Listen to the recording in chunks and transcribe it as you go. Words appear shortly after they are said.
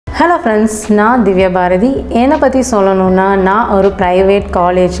Hello friends, நான் திவ்யா பாரதி. என்னை பற்றி சொல்லணும்னா நான் ஒரு ப்ரைவேட்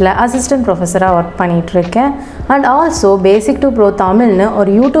காலேஜில் அசிஸ்டன்ட் ப்ரொஃபஸராக ஒர்க் பண்ணிகிட்ருக்கேன். And also basic to bro தமிழ்னு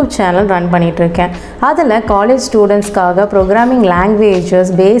ஒரு யூடியூப் சேனல் ரன் பண்ணிகிட்ருக்கேன். அதில் college ஸ்டூடெண்ட்ஸ்க்காக programming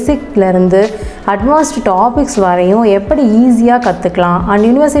languages பேசிக்லேருந்து advanced topics வரையும் எப்படி ஈஸியாக கற்றுக்கலாம் அண்ட்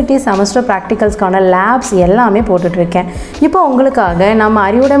யூனிவர்சிட்டி செமஸ்டர் ப்ராக்டிகல்ஸ்க்கான லேப்ஸ் எல்லாமே போட்டுட்ருக்கேன். இப்போ உங்களுக்காக நம்ம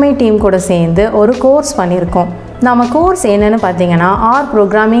அறிவுடைமை டீம் கூட சேர்ந்து ஒரு கோர்ஸ் பண்ணியிருக்கோம். நம்ம கோர்ஸ் என்னென்னு பார்த்தீங்கன்னா R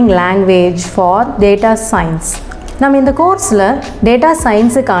programming language for data science. நம்ம இந்த கோர்ஸில் டேட்டா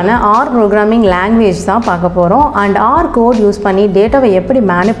சயின்ஸுக்கான ஆர் ப்ரோக்ராமிங் லாங்குவேஜ் தான் பார்க்க போகிறோம். அண்ட் ஆர் கோட் யூஸ் பண்ணி டேட்டாவை எப்படி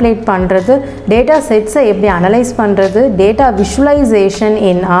மேனிப்புலேட் பண்ணுறது, டேட்டா செட்ஸை எப்படி அனலைஸ் பண்ணுறது, data visualisation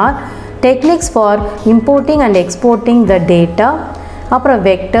in R, techniques for importing and exporting the data, அப்புறம்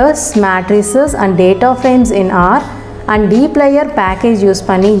vectors, matrices and data frames in R and deep layer package use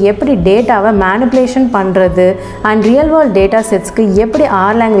பண்ணி எப்படி டேட்டாவை மேனிப்புலேஷன் பண்ணுறது அண்ட் ரியல் வேர்ல்ட் டேட்டா செட்ஸ்க்கு எப்படி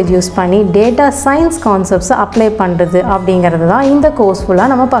R language use பண்ணி data science கான்செப்ட்ஸை apply பண்ணுறது அப்படிங்கிறது தான் இந்த கோர்ஸ்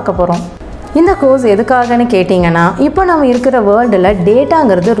ஃபுல்லாக நம்ம பார்க்க போகிறோம். இந்த கோர்ஸ் எதுக்காகன்னு கேட்டிங்கன்னா, இப்போ நம்ம இருக்கிற வேர்ல்டில்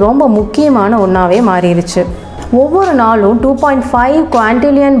டேட்டாங்கிறது ரொம்ப முக்கியமான ஒன்றாவே மாறிடுச்சு. ஒவ்வொரு நாளும் 2.5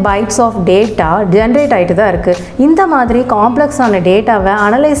 குவான்டிலியன் பைட்ஸ் ஆஃப் டேட்டா ஜென்ரேட் ஆகிட்டு தான் இருக்குது. இந்த மாதிரி காம்ப்ளெக்ஸான டேட்டாவை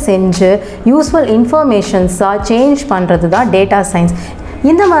அனலைஸ் செஞ்சு யூஸ்ஃபுல் இன்ஃபர்மேஷன்ஸாக சேஞ்ச் பண்ணுறது தான் டேட்டா சயின்ஸ்.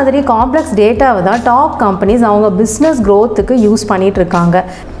 இந்த மாதிரி காம்ப்ளெக்ஸ் டேட்டாவை தான் டாப் கம்பெனிஸ் அவங்க பிஸ்னஸ் க்ரோத்துக்கு யூஸ் பண்ணிகிட்ருக்காங்க.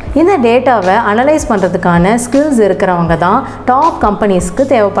 இந்த டேட்டாவை அனலைஸ் பண்ணுறதுக்கான ஸ்கில்ஸ் இருக்கிறவங்க தான் டாப் கம்பெனிஸ்க்கு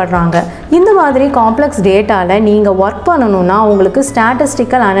தேவைப்படுறாங்க. இந்த மாதிரி காம்ப்ளெக்ஸ் டேட்டாவில் நீங்கள் ஒர்க் பண்ணணுன்னா உங்களுக்கு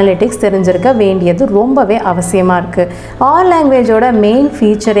ஸ்டாட்டிஸ்டிக்கல் அனலிட்டிக்ஸ் தெரிஞ்சிருக்க வேண்டியது ரொம்பவே அவசியமாக இருக்குது. ஆர் லாங்குவேஜோட மெயின்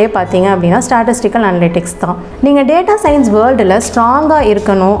ஃபீச்சரே பார்த்தீங்க அப்படின்னா ஸ்டாட்டிஸ்டிக்கல் அனலிட்டிக்ஸ் தான். நீங்கள் டேட்டா சயின்ஸ் வேர்ல்டில் ஸ்ட்ராங்காக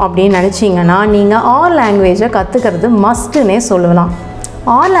இருக்கணும் அப்படின்னு நினச்சிங்கன்னா நீங்கள் ஆர் லாங்குவேஜை கற்றுக்கிறது மஸ்ட்டுன்னே சொல்லலாம்.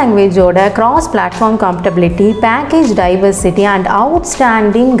 R லாங்குவேஜோட cross platform compatibility, package diversity and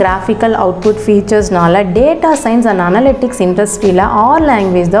outstanding graphical output ஃபீச்சர்ஸ்னால data science and analytics இண்டஸ்ட்ரியில் ஆர்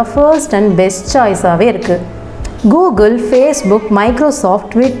லாங்குவேஜ் தான் ஃபர்ஸ்ட் அண்ட் பெஸ்ட் சாய்ஸாகவே இருக்குது. Google, Facebook, Microsoft,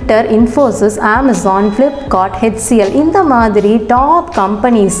 Twitter, Infosys, Amazon, Flipkart, HCL இந்த மாதிரி டாப்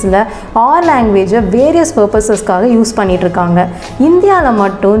கம்பெனிஸில் ஆர் லாங்குவேஜை வேரியஸ் பர்பஸஸ்க்காக யூஸ் பண்ணிகிட்ருக்காங்க. இந்தியாவில்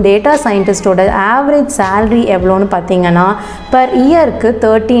மட்டும் டேட்டா சயின்டிஸ்டோட ஆவரேஜ் சேலரி எவ்வளோன்னு பார்த்தீங்கன்னா பர் இயருக்கு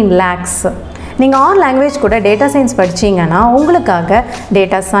 13 lakhs. நீங்கள் ஆர் லாங்குவேஜ் கூட டேட்டா சயின்ஸ் படிச்சிங்கன்னா உங்களுக்காக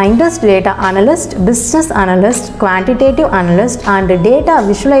data scientist, data analyst, business analyst, quantitative analyst and data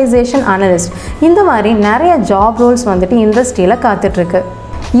visualisation analyst இந்த மாதிரி நிறைய ஜாப் ரோல்ஸ் வந்துட்டு இண்டஸ்ட்ரியில் காத்துட்ருக்கு.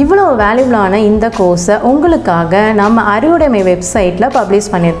 இவ்வளோ வேல்யூபிளான இந்த கோர்ஸை உங்களுக்காக நம்ம அறிவுடைமை வெப்சைட்டில்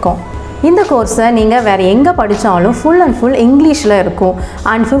பப்ளிஷ் பண்ணியிருக்கோம். இந்த கோர்ஸை நீங்கள் வேறு எங்கே படித்தாலும் ஃபுல் அண்ட் ஃபுல் இங்கிலீஷில் இருக்கும்.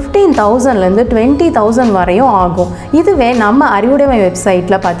 அண்ட் 15,000லேருந்து 20,000 வரையும் ஆகும். இதுவே நம்ம அறிவுடைமை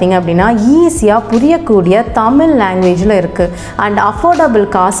வெப்சைட்டில் பார்த்தீங்க அப்படின்னா ஈஸியாக புரியக்கூடிய தமிழ் லாங்குவேஜில் இருக்குது. அண்ட்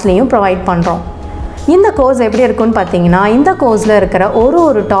அஃபோர்டபுள் காஸ்ட்லேயும் ப்ரொவைட் பண்ணுறோம். இந்த கோர்ஸ் எப்படி இருக்குன்னு பார்த்தீங்கன்னா, இந்த கோர்ஸில் இருக்கிற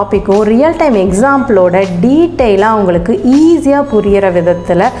ஒரு டாப்பிக்கும் ரியல் டைம் எக்ஸாம்பிளோட டீட்டெயிலாக உங்களுக்கு ஈஸியாக புரிகிற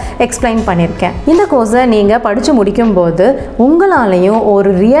விதத்தில் எக்ஸ்பிளைன் பண்ணியிருக்கேன். இந்த கோர்ஸை நீங்கள் படித்து முடிக்கும்போது உங்களாலையும்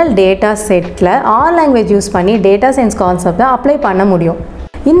ஒரு real data settle R language use பண்ணி டேட்டா சயின்ஸ் கான்செப்டை அப்ளை பண்ண முடியும்.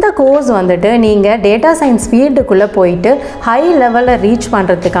 இந்த கோர்ஸ் வந்துட்டு நீங்கள் டேட்டா சயின்ஸ் ஃபீல்டுக்குள்ளே போயிட்டு ஹை லெவலில் ரீச்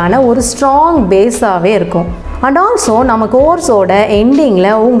பண்ணுறதுக்கான ஒரு ஸ்ட்ராங் பேஸாகவே இருக்கும். அண்ட் ஆல்சோ நம்ம கோர்ஸோட எண்டிங்கில்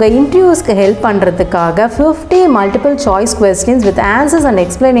உங்கள் இன்டர்வியூஸ்க்கு ஹெல்ப் பண்ணுறதுக்காக 50 multiple choice questions with answers and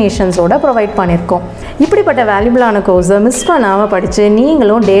எக்ஸ்ப்ளனேஷன்ஸோட provide பண்ணியிருக்கோம். இப்படிப்பட்ட வேல்யூபிளான கோர்ஸை மிஸ் பண்ணாமல் படித்து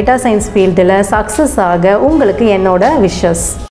நீங்களும் டேட்டா சயின்ஸ் ஃபீல்டில் சக்ஸஸ் ஆக உங்களுக்கு என்னோட விஷஸ்.